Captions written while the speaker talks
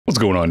What's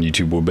going on,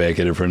 YouTube? We're back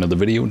at it for another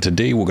video, and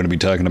today we're going to be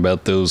talking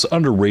about those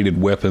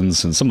underrated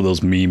weapons and some of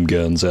those meme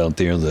guns out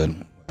there that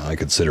I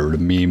consider it a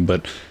meme,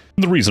 but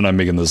the reason I'm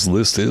making this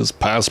list is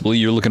possibly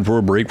you're looking for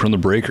a break from the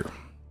breaker.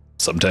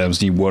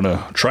 Sometimes you want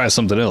to try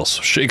something else,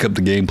 shake up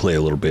the gameplay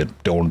a little bit,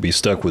 don't want to be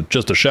stuck with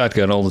just a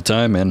shotgun all the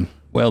time, and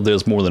well,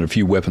 there's more than a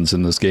few weapons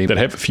in this game that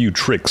have a few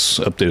tricks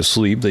up their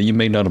sleeve that you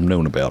may not have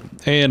known about.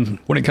 And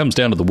when it comes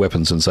down to the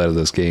weapons inside of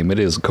this game, it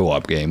is a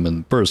co-op game,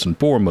 and first and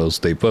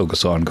foremost, they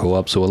focus on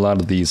co-op, so a lot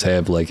of these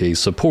have like a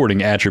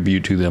supporting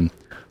attribute to them.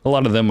 A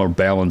lot of them are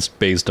balanced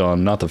based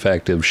on not the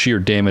fact of sheer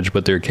damage,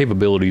 but their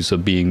capabilities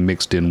of being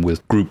mixed in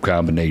with group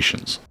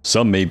combinations.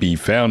 Some may be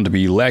found to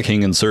be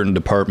lacking in certain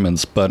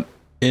departments, but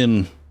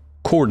in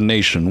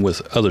coordination with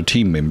other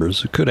team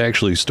members, it could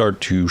actually start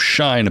to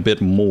shine a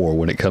bit more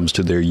when it comes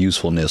to their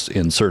usefulness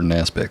in certain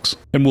aspects.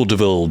 And we'll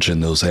divulge in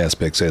those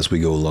aspects as we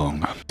go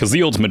along. Because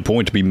the ultimate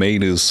point to be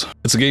made is,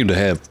 it's a game to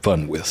have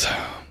fun with.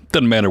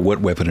 Doesn't matter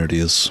what weapon it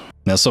is.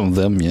 Now some of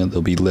them, yeah,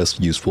 they'll be less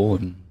useful,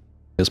 and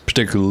there's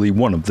particularly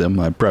one of them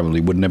I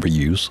probably would never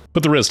use.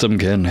 But the rest of them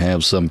can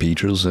have some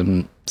features,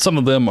 and some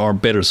of them are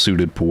better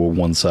suited for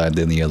one side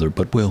than the other,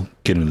 but we'll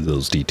get into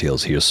those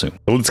details here soon.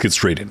 So let's get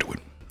straight into it.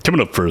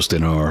 Coming up first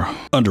in our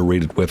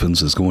underrated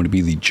weapons is going to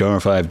be the Jar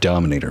 5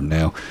 Dominator.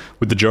 Now,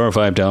 with the Jar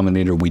 5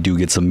 Dominator, we do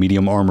get some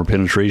medium armor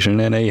penetration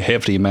and a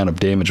hefty amount of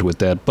damage with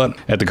that, but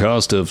at the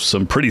cost of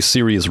some pretty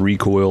serious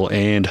recoil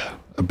and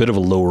a bit of a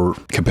lower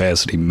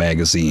capacity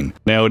magazine.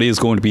 Now, it is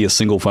going to be a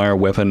single fire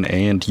weapon,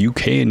 and you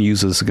can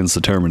use this against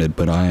the Terminid,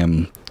 but I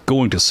am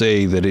going to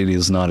say that it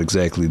is not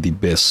exactly the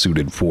best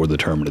suited for the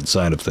Terminid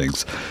side of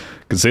things.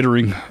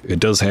 Considering it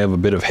does have a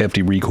bit of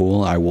hefty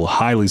recoil, I will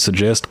highly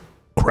suggest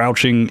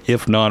crouching,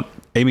 if not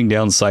aiming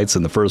down sights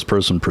in the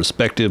first-person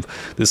perspective.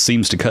 This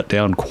seems to cut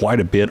down quite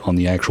a bit on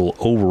the actual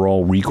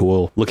overall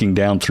recoil. Looking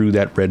down through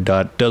that red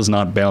dot does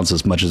not bounce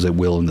as much as it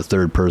will in the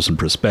third-person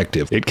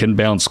perspective. It can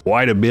bounce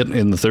quite a bit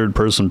in the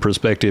third-person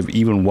perspective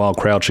even while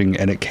crouching,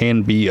 and it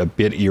can be a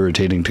bit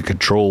irritating to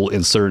control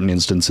in certain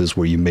instances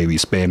where you may be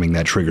spamming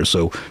that trigger.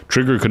 So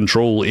trigger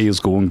control is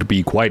going to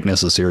be quite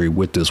necessary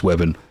with this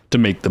weapon to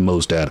make the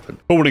most out of it.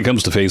 But when it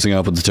comes to facing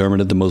off with the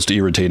Terminid, the most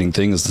irritating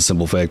thing is the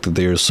simple fact that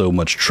there's so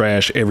much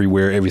trash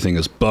everywhere. Everything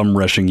is bum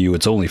rushing you.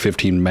 It's only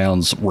 15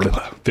 rounds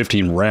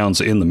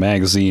in the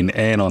magazine,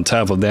 and on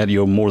top of that,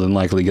 you'll more than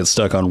likely get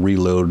stuck on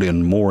reload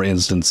in more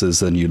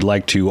instances than you'd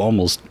like to,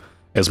 almost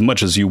as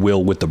much as you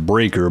will with the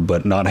breaker,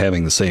 but not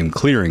having the same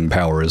clearing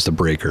power as the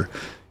breaker.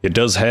 It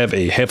does have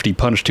a hefty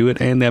punch to it,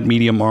 and that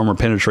medium armor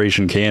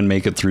penetration can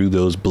make it through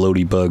those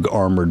bloaty bug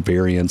armored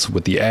variants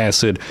with the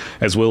acid,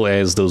 as well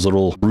as those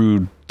little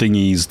rude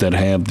thingies that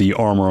have the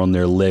armor on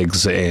their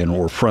legs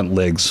or front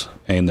legs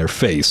and their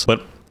face.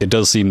 But it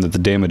does seem that the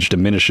damage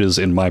diminishes,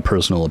 in my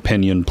personal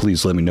opinion.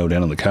 Please let me know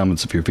down in the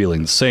comments if you're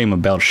feeling the same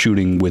about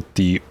shooting with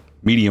the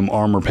medium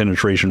armor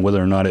penetration,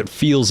 whether or not it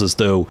feels as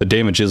though the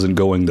damage isn't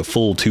going the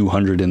full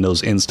 200 in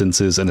those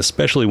instances, and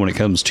especially when it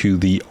comes to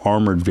the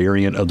armored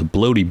variant of the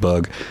bloaty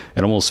bug,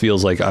 it almost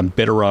feels like I'm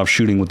better off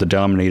shooting with the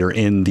Dominator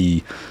in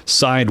the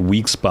side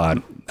weak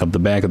spot of the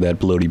back of that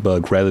bloaty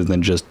bug rather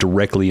than just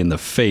directly in the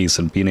face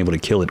and being able to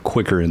kill it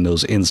quicker in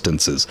those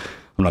instances.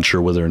 I'm not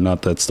sure whether or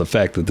not that's the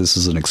fact that this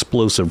is an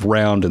explosive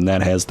round and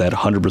that has that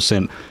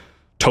 100%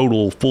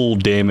 total full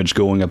damage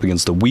going up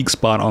against the weak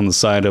spot on the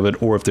side of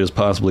it, or if there's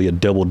possibly a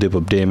double dip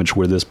of damage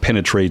where this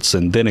penetrates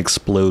and then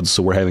explodes,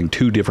 so we're having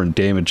two different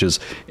damages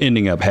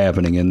ending up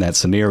happening in that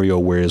scenario,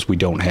 whereas we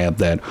don't have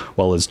that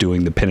while it's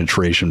doing the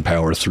penetration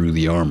power through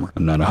the armor.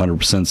 I'm not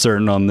 100%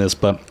 certain on this,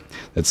 but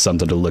that's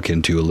something to look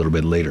into a little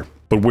bit later.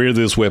 But where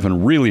this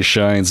weapon really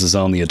shines is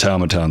on the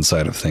automaton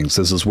side of things.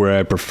 This is where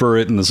I prefer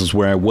it, and this is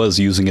where I was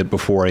using it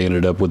before I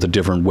ended up with a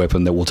different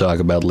weapon that we'll talk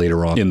about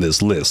later on in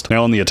this list.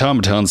 Now, on the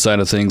automaton side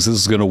of things, this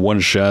is going to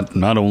one-shot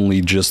not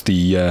only just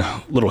the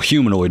little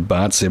humanoid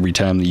bots. Every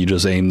time that you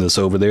just aim this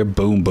over there,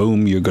 boom,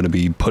 boom, you're going to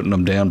be putting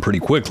them down pretty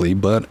quickly.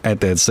 But at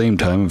that same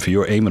time, if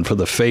you're aiming for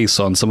the face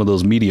on some of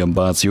those medium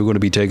bots, you're going to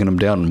be taking them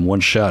down in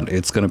one shot.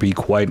 It's going to be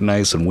quite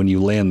nice, and when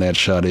you land that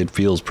shot, it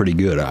feels pretty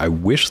good. I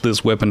wish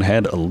this weapon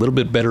had a little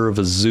bit better of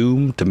a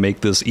zoom to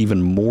make this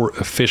even more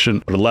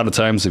efficient, but a lot of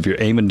times if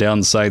you're aiming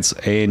down sights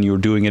and you're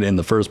doing it in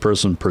the first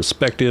person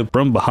perspective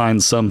from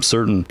behind some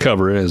certain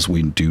cover, as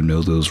we do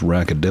know those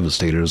rocket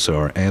devastators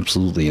are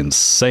absolutely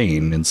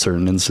insane in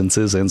certain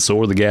instances, and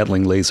so are the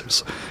Gatling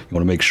lasers. You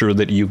want to make sure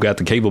that you've got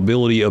the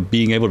capability of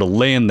being able to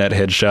land that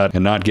headshot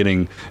and not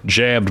getting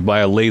jabbed by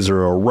a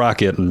laser or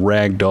rocket and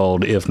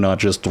ragdolled, if not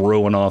just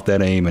throwing off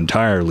that aim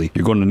entirely.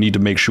 You're going to need to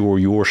make sure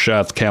your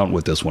shots count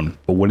with this one,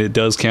 but when it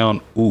does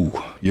count, ooh,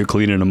 you're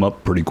cleaning them up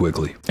pretty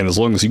quickly. And as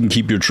long as you can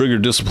keep your trigger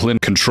discipline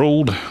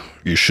controlled,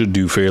 you should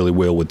do fairly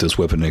well with this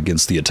weapon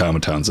against the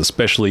automatons,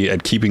 especially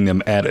at keeping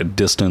them at a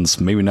distance.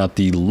 Maybe not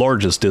the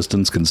largest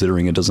distance,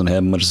 considering it doesn't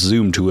have much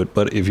zoom to it,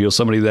 but if you're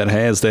somebody that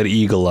has that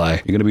eagle eye,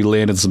 you're going to be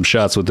landing some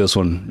shots with this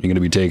one. You're going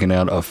to be taking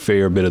out a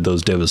fair bit of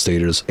those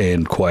devastators,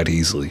 and quite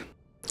easily.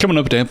 Coming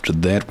up after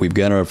that, we've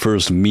got our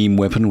first meme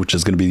weapon, which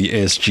is going to be the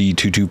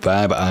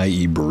SG-225,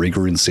 i.e.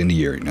 Breaker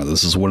Incendiary. Now,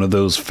 this is one of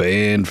those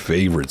fan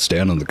favorites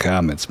down in the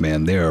comments,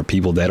 man. There are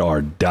people that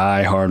are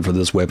die-hard for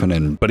this weapon,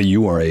 and buddy,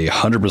 you are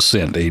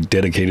 100% a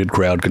dedicated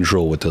crowd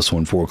control with this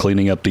one for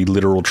cleaning up the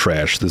literal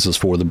trash. This is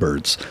for the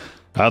birds.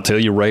 I'll tell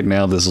you right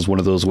now, this is one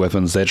of those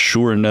weapons that,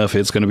 sure enough,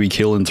 it's going to be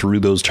killing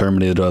through those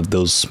Terminid of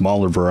those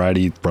smaller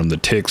variety, from the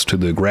ticks to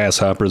the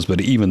grasshoppers,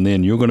 but even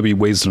then, you're going to be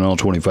wasting all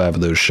 25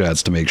 of those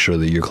shots to make sure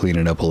that you're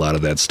cleaning up a lot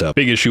of that stuff.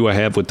 Big issue I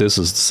have with this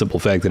is the simple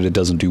fact that it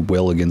doesn't do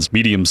well against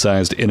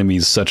medium-sized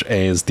enemies such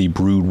as the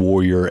Brood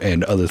Warrior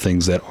and other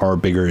things that are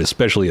bigger,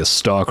 especially a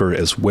Stalker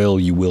as well.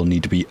 You will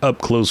need to be up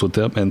close with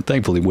them, and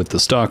thankfully with the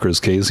Stalker's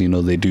case, you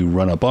know, they do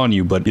run up on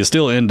you, but you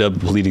still end up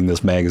depleting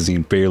this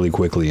magazine fairly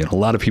quickly, and a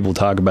lot of people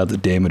talk about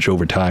the damage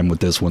over time with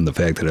this one, the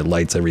fact that it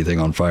lights everything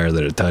on fire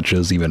that it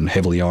touches, even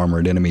heavily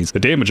armored enemies. The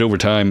damage over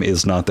time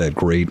is not that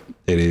great.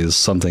 It is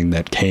something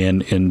that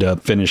can end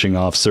up finishing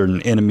off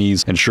certain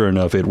enemies, and sure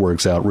enough, it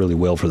works out really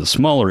well for the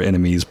smaller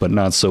enemies, but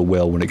not so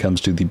well when it comes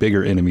to the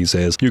bigger enemies,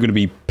 as you're going to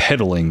be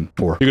peddling,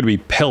 or you're going to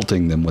be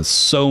pelting them with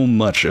so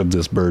much of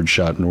this bird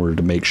shot in order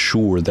to make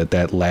sure that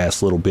that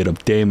last little bit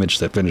of damage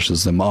that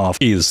finishes them off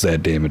is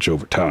that damage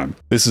over time.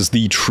 This is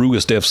the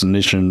truest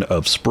definition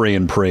of spray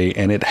and pray,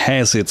 and it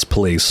has its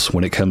place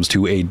when it comes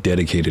to a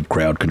dedicated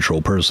crowd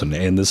control person,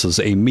 and this is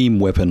a meme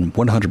weapon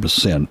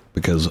 100%,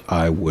 because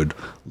I would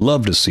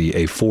love to see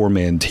a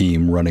 4-man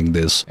team running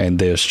this, and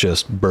there's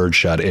just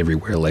birdshot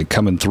everywhere, like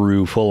coming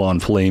through full-on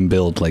flame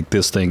build. Like,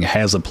 this thing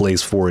has a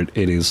place for it.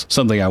 It is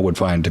something I would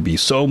find to be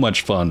so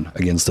much fun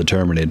against the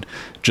Terminid.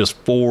 Just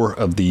 4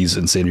 of these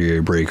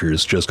incendiary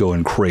breakers just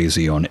going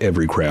crazy on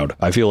every crowd.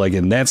 I feel like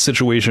in that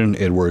situation,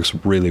 it works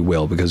really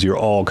well, because you're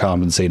all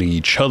compensating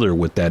each other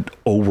with that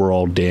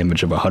overall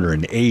damage of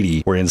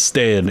 180, where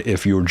instead,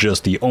 if you're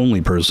just the only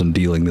person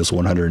dealing this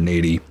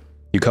 180,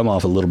 you come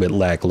off a little bit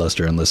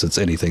lackluster unless it's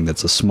anything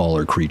that's a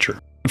smaller creature.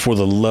 For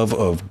the love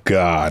of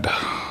God,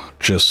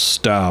 just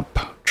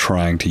stop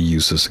trying to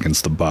use this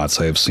against the bots.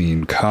 I have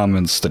seen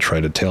comments that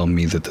try to tell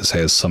me that this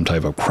has some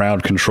type of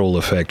crowd control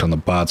effect on the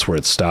bots where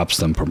it stops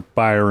them from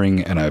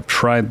firing, and I've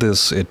tried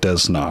this. It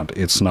does not.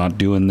 It's not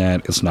doing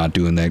that. It's not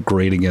doing that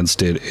great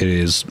against it. It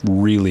is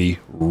really,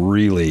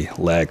 really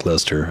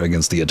lackluster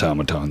against the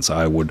automatons.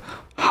 I would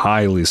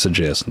highly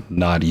suggest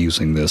not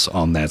using this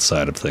on that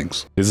side of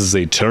things. This is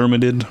a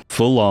Terminid,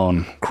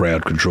 full-on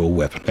crowd control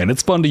weapon, and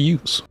it's fun to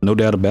use, no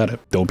doubt about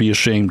it. Don't be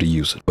ashamed to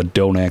use it, but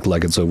don't act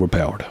like it's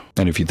overpowered.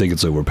 And if you think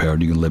it's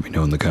overpowered, you can let me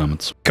know in the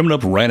comments. Coming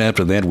up right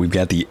after that, we've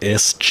got the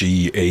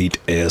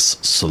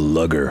SG-8S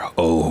Slugger.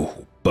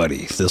 Oh,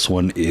 buddy, this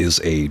one is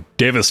a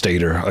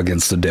devastator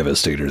against the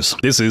devastators.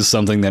 This is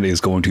something that is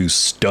going to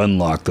stun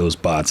lock those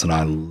bots, and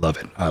I love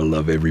it. I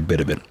love every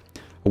bit of it.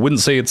 I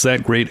wouldn't say it's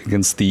that great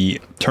against the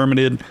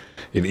Terminid.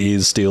 It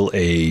is still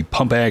a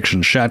pump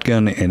action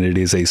shotgun, and it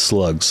is a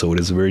slug, so it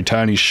is a very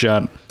tiny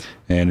shot,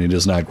 and it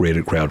is not great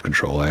at crowd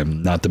control.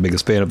 I'm not the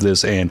biggest fan of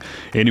this, and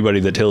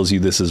anybody that tells you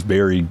this is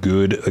very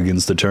good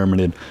against the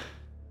Terminid,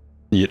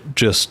 you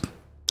just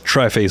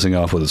try facing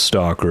off with a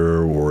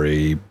Stalker or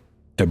a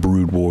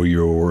Brood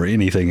Warrior or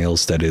anything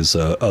else that is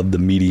of the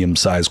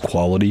medium-sized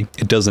quality.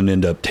 It doesn't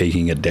end up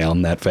taking it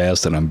down that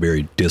fast, and I'm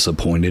very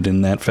disappointed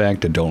in that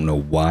fact. I don't know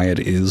why it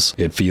is.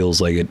 It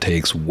feels like it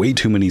takes way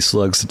too many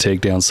slugs to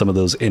take down some of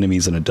those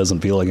enemies, and it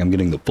doesn't feel like I'm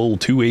getting the full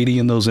 280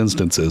 in those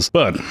instances.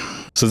 But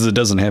since it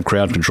doesn't have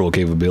crowd control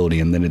capability,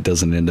 and then it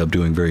doesn't end up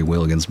doing very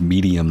well against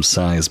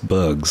medium-sized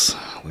bugs,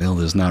 well,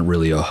 there's not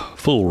really a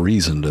full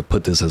reason to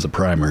put this as a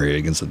primary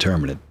against the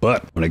Terminid.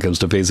 But when it comes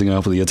to facing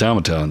off with the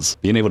automatons,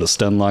 being able to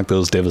stun lock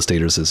those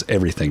devastators is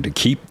everything. To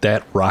keep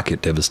that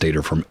rocket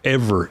devastator from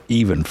ever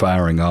even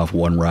firing off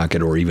one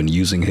rocket or even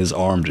using his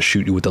arm to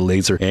shoot you with a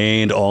laser,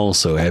 and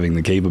also having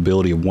the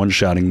capability of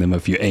one-shotting them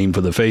if you aim for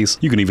the face.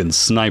 You can even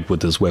snipe with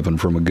this weapon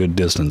from a good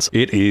distance.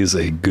 It is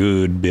a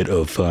good bit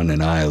of fun,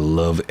 and I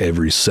love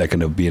every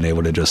second of being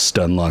able to just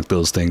stun lock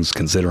those things,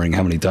 considering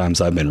how many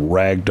times I've been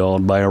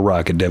ragdolled by a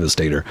rocket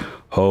devastator.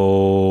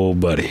 Oh,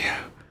 buddy.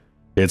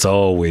 It's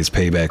always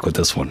payback with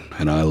this one,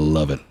 and I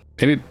love it.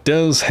 And it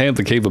does have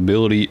the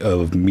capability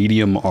of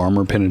medium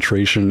armor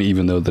penetration,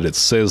 even though that it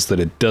says that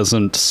it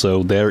doesn't,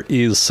 so there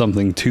is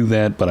something to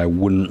that, but I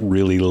wouldn't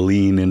really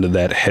lean into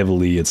that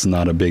heavily. It's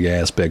not a big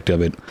aspect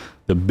of it.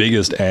 The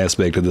biggest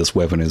aspect of this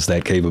weapon is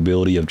that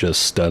capability of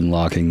just stun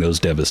locking those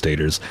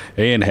devastators,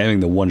 and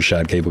having the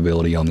one-shot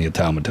capability on the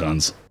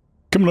automatons.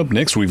 Coming up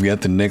next, we've got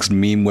the next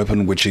meme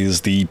weapon, which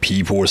is the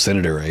P4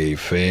 Senator, a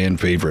fan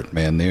favorite.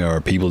 Man, there are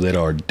people that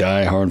are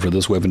die-hard for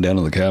this weapon down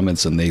in the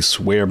comments, and they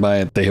swear by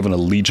it. They have an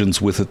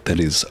allegiance with it that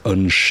is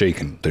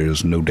unshaken.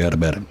 There's no doubt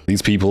about it.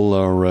 These people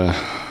are,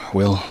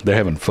 well, they're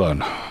having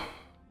fun.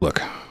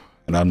 Look,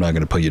 and I'm not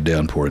going to put you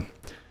down for it.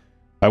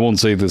 I won't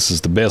say this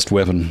is the best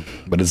weapon,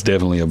 but it's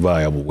definitely a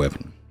viable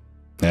weapon.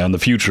 Now, in the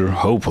future,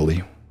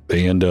 hopefully,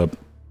 they end up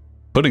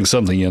putting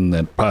something in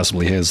that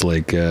possibly has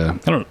like I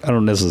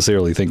don't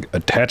necessarily think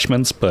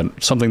attachments,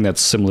 but something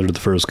that's similar to the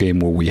first game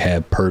where we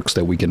have perks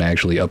that we can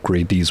actually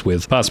upgrade these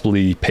with,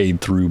 possibly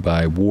paid through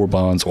by war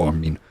bonds, or I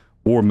mean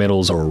war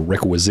medals or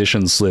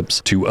requisition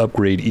slips, to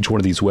upgrade each one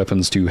of these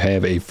weapons to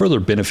have a further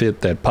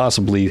benefit that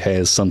possibly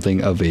has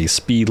something of a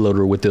speed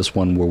loader with this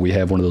one, where we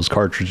have one of those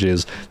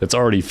cartridges that's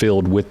already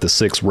filled with the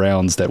 6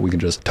 rounds that we can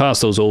just toss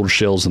those old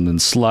shells and then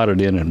slot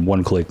it in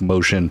one-click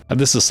motion. And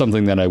this is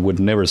something that I would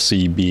never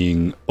see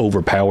being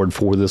overpowered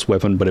for this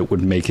weapon, but it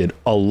would make it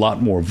a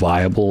lot more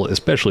viable,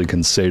 especially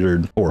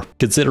considering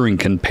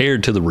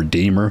compared to the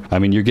Redeemer. I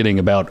mean, you're getting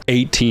about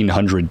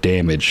 1800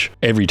 damage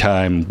every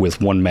time with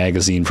one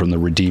magazine from the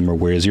Redeemer,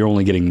 whereas you're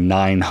only getting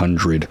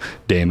 900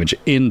 damage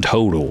in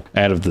total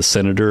out of the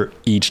Senator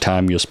each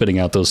time you're spitting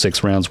out those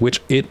 6 rounds, which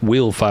it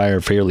will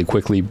fire fairly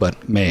quickly,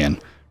 but man,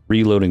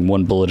 reloading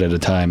one bullet at a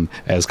time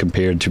as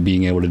compared to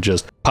being able to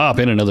just pop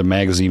in another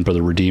magazine for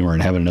the Redeemer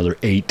and have another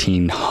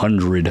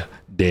 1800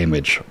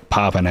 damage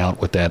popping out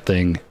with that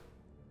thing,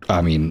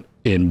 I mean,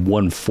 in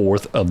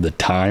 1/4 of the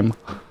time,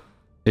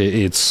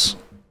 it's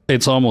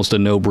almost a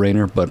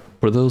no-brainer. But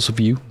for those of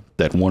you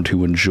that want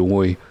to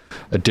enjoy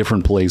a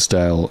different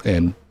playstyle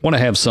and want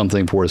to have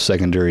something for a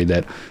secondary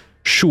that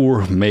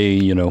sure may,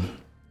 you know,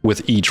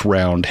 with each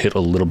round hit a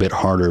little bit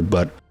harder,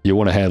 but you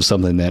want to have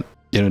something that,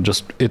 you know,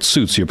 just it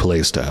suits your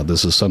playstyle.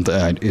 This is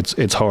something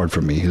it's hard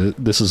for me.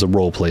 This is a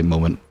role play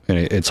moment, and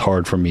it's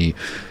hard for me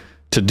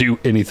to do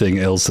anything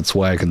else. That's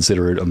why I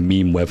consider it a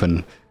meme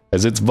weapon,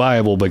 as it's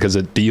viable because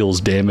it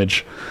deals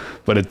damage,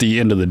 but at the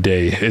end of the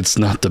day, it's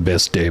not the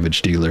best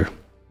damage dealer.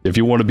 If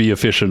you want to be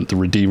efficient, the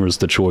Redeemer's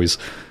the choice.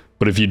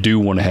 But if you do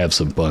want to have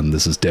some fun,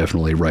 this is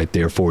definitely right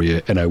there for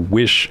you. And I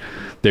wish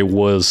there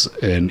was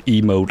an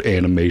emote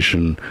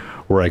animation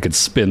where I could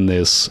spin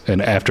this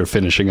and after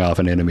finishing off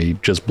an enemy,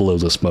 just blow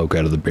the smoke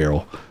out of the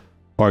barrel.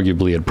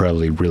 Arguably, I'd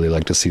probably really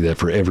like to see that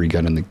for every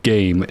gun in the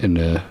game in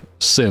a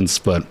sense,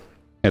 but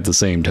at the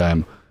same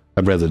time,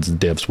 I'd rather the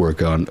devs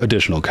work on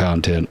additional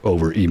content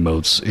over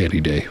emotes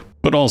any day.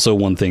 But also,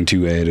 one thing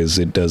to add is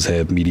it does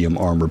have medium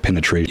armor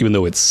penetrating. Even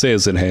though it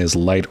says it has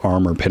light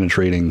armor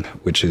penetrating,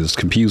 which is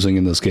confusing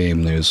in this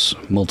game, there's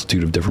a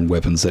multitude of different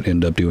weapons that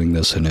end up doing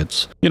this, and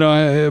it's, you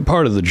know,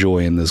 part of the joy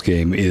in this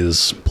game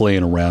is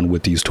playing around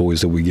with these toys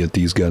that we get,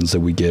 these guns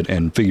that we get,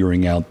 and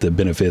figuring out the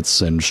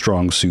benefits and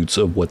strong suits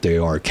of what they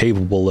are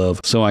capable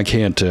of. So I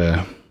can't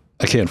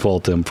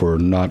fault them for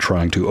not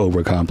trying to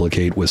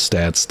overcomplicate with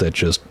stats that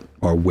just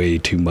are way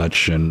too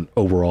much and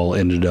overall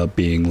ended up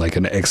being like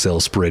an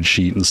Excel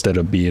spreadsheet instead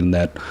of being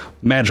that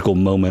magical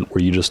moment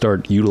where you just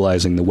start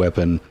utilizing the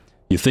weapon,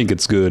 you think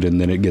it's good,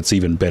 and then it gets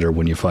even better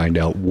when you find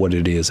out what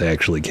it is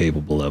actually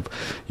capable of.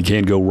 You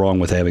can't go wrong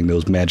with having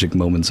those magic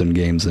moments in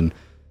games, and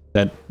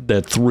that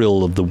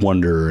thrill of the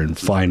wonder and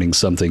finding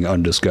something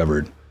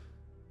undiscovered.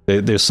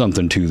 There's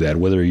something to that.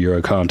 Whether you're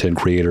a content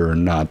creator or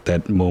not,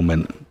 that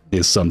moment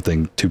is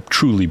something to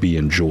truly be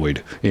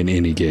enjoyed in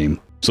any game.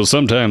 So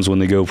sometimes when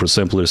they go for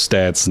simpler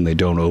stats and they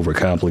don't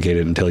overcomplicate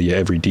it and tell you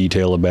every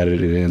detail about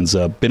it, it ends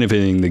up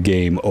benefiting the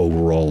game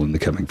overall in the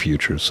coming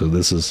future. So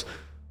this is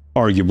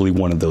arguably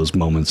one of those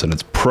moments, and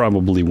it's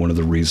probably one of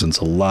the reasons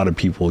a lot of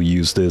people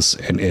use this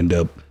and end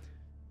up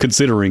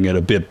considering it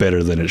a bit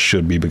better than it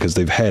should be, because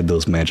they've had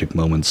those magic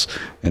moments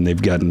and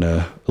they've gotten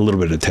a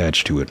little bit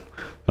attached to it.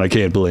 And I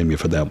can't blame you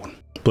for that one.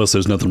 Plus,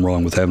 there's nothing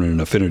wrong with having an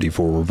affinity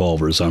for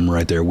revolvers. I'm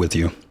right there with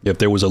you. If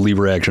there was a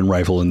lever-action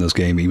rifle in this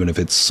game, even if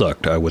it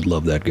sucked, I would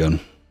love that gun.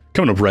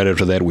 Coming up right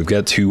after that, we've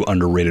got 2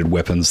 underrated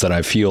weapons that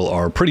I feel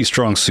are pretty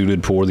strong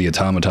suited for the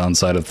automaton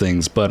side of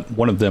things, but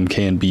one of them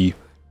can be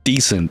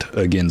decent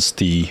against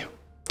the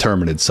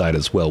Terminid side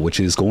as well,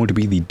 which is going to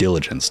be the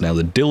Diligence. Now,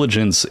 the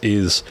Diligence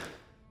is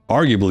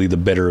arguably the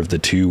better of the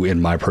 2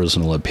 in my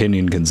personal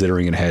opinion,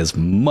 considering it has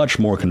much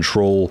more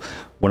control.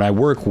 When I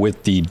work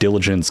with the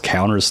Diligence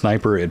counter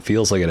sniper, it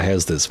feels like it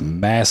has this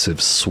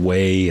massive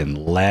sway and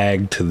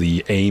lag to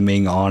the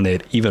aiming on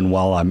it, even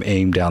while I'm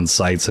aimed down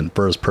sights in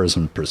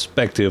first-person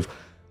perspective.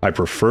 I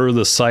prefer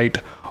the sight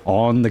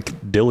on the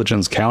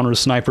Diligence counter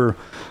sniper,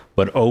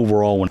 but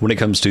overall, when it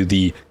comes to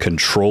the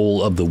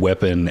control of the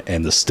weapon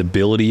and the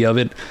stability of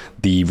it,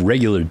 the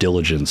regular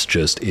Diligence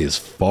just is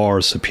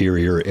far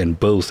superior in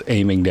both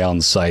aiming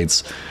down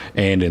sights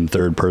and in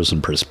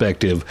third-person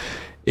perspective.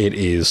 It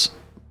is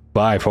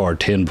by far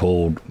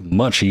tenfold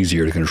much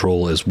easier to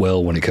control as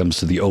well when it comes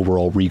to the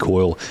overall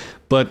recoil.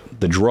 But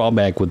the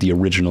drawback with the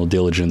original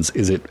Diligence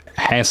is it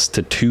has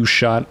to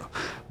 2-shot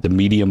the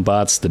medium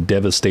bots, the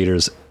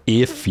Devastators,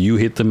 if you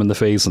hit them in the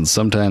face, and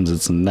sometimes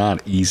it's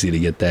not easy to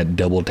get that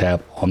double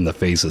tap on the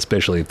face,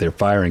 especially if they're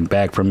firing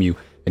back from you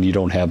and you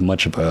don't have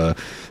much of a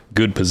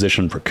good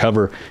position for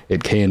cover.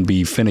 It can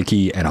be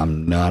finicky, and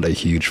I'm not a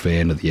huge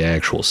fan of the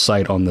actual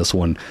sight on this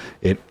one.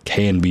 It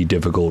can be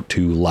difficult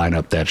to line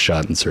up that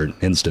shot in certain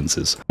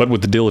instances. But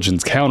with the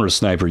Diligence counter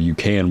sniper, you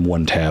can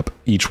one-tap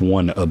each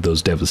one of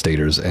those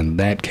Devastators, and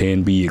that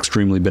can be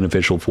extremely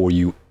beneficial for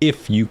you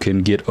if you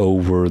can get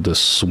over the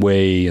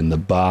sway and the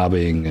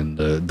bobbing and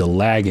the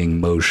lagging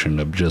motion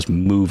of just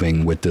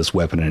moving with this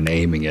weapon and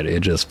aiming it.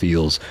 It just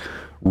feels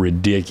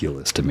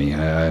ridiculous to me.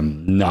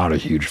 I'm not a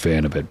huge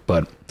fan of it,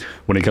 but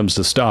when it comes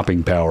to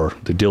stopping power,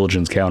 the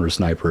Diligence counter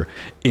sniper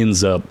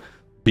ends up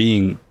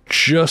being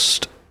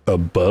just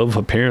above,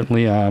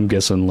 apparently. I'm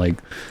guessing like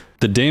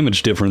the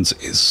damage difference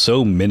is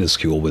so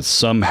minuscule, but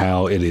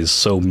somehow it is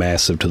so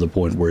massive to the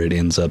point where it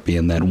ends up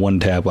being that one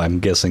tap. I'm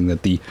guessing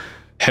that the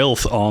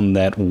health on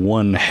that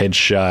one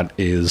headshot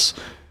is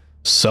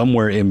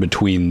somewhere in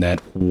between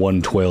that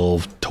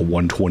 112 to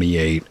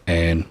 128,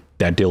 and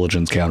that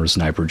Diligence counter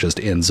sniper just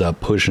ends up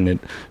pushing it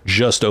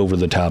just over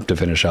the top to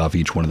finish off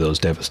each one of those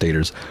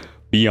devastators.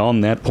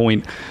 Beyond that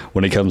point,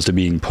 when it comes to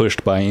being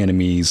pushed by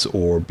enemies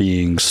or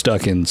being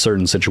stuck in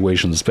certain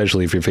situations,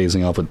 especially if you're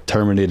facing off a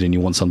Terminate and you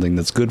want something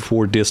that's good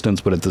for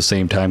distance, but at the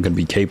same time can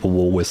be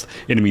capable with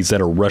enemies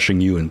that are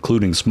rushing you,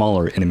 including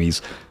smaller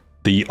enemies,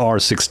 the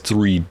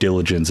R63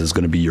 Diligence is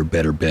going to be your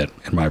better bet,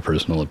 in my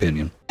personal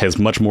opinion. Has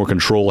much more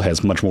control,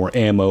 has much more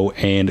ammo,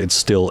 and it's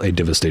still a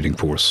devastating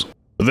force.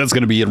 But that's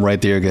going to be it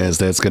right there, guys.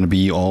 That's going to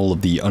be all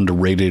of the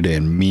underrated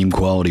and meme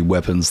quality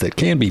weapons that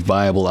can be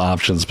viable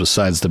options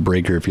besides the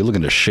Breaker. If you're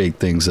looking to shake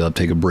things up,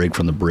 take a break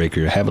from the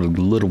Breaker, have a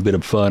little bit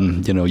of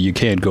fun, you know, you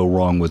can't go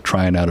wrong with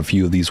trying out a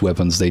few of these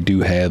weapons. They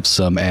do have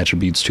some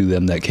attributes to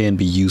them that can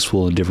be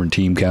useful in different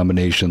team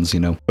combinations, you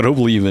know. But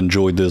hopefully you've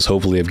enjoyed this.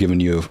 Hopefully I've given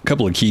you a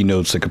couple of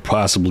keynotes that could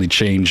possibly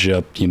change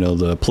up, you know,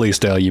 the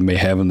playstyle you may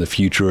have in the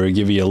future, or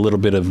give you a little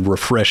bit of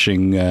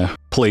refreshing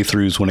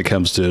playthroughs when it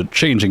comes to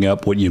changing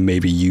up what you may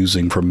be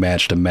using from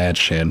match to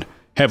match, and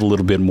have a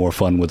little bit more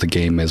fun with the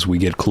game as we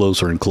get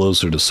closer and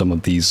closer to some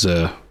of these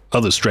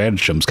other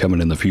stratagems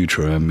coming in the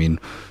future. I mean,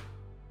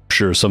 I'm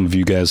sure some of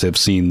you guys have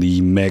seen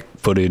the mech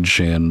footage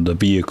and the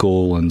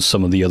vehicle and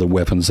some of the other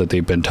weapons that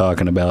they've been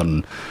talking about,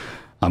 and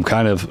I'm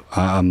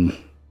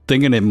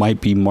thinking it might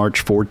be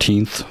March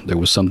 14th. There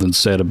was something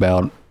said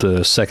about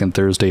the second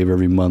Thursday of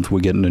every month we're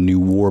getting a new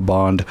war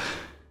bond.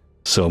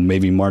 So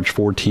maybe March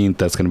 14th,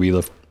 that's going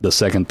to be the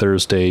second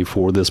Thursday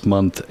for this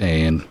month,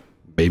 and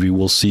maybe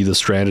we'll see the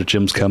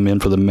stratagems come in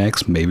for the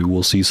mechs. Maybe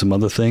we'll see some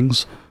other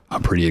things.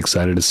 I'm pretty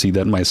excited to see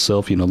that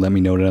myself. You know, let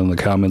me know down in the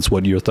comments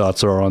what your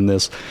thoughts are on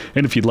this.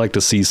 And if you'd like to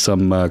see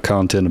some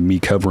content of me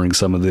covering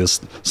some of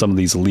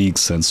these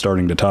leaks and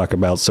starting to talk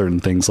about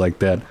certain things like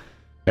that.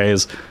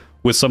 As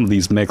with some of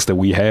these mechs that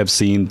we have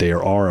seen,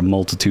 there are a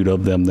multitude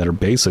of them that are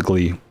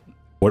basically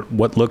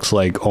what looks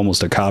like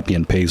almost a copy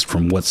and paste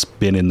from what's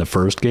been in the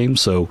first game.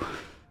 So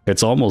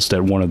it's almost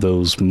at one of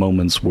those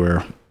moments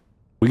where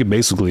we could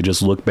basically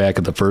just look back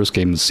at the first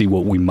game and see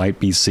what we might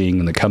be seeing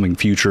in the coming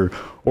future,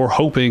 or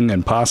hoping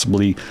and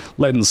possibly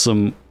putting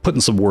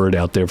some word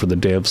out there for the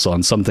devs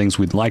on some things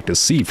we'd like to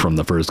see from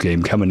the first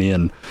game coming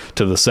in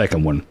to the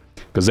second one.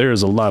 Because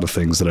there's a lot of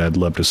things that I'd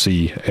love to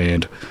see,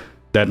 and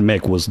that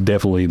mech was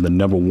definitely the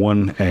number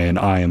one, and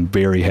I am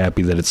very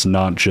happy that it's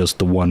not just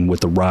the one with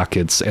the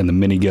rockets and the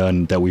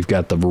minigun, that we've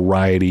got the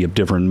variety of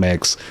different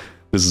mechs.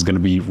 This is going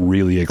to be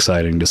really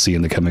exciting to see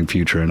in the coming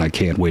future, and I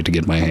can't wait to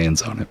get my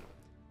hands on it.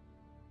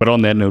 But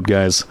on that note,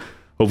 guys,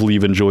 hopefully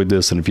you've enjoyed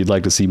this, and if you'd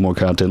like to see more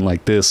content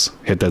like this,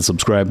 hit that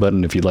subscribe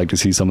button. If you'd like to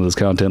see some of this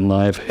content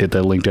live, hit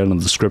that link down in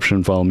the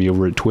description. Follow me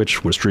over at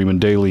Twitch. We're streaming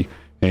daily.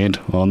 And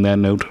on that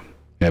note,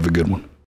 have a good one.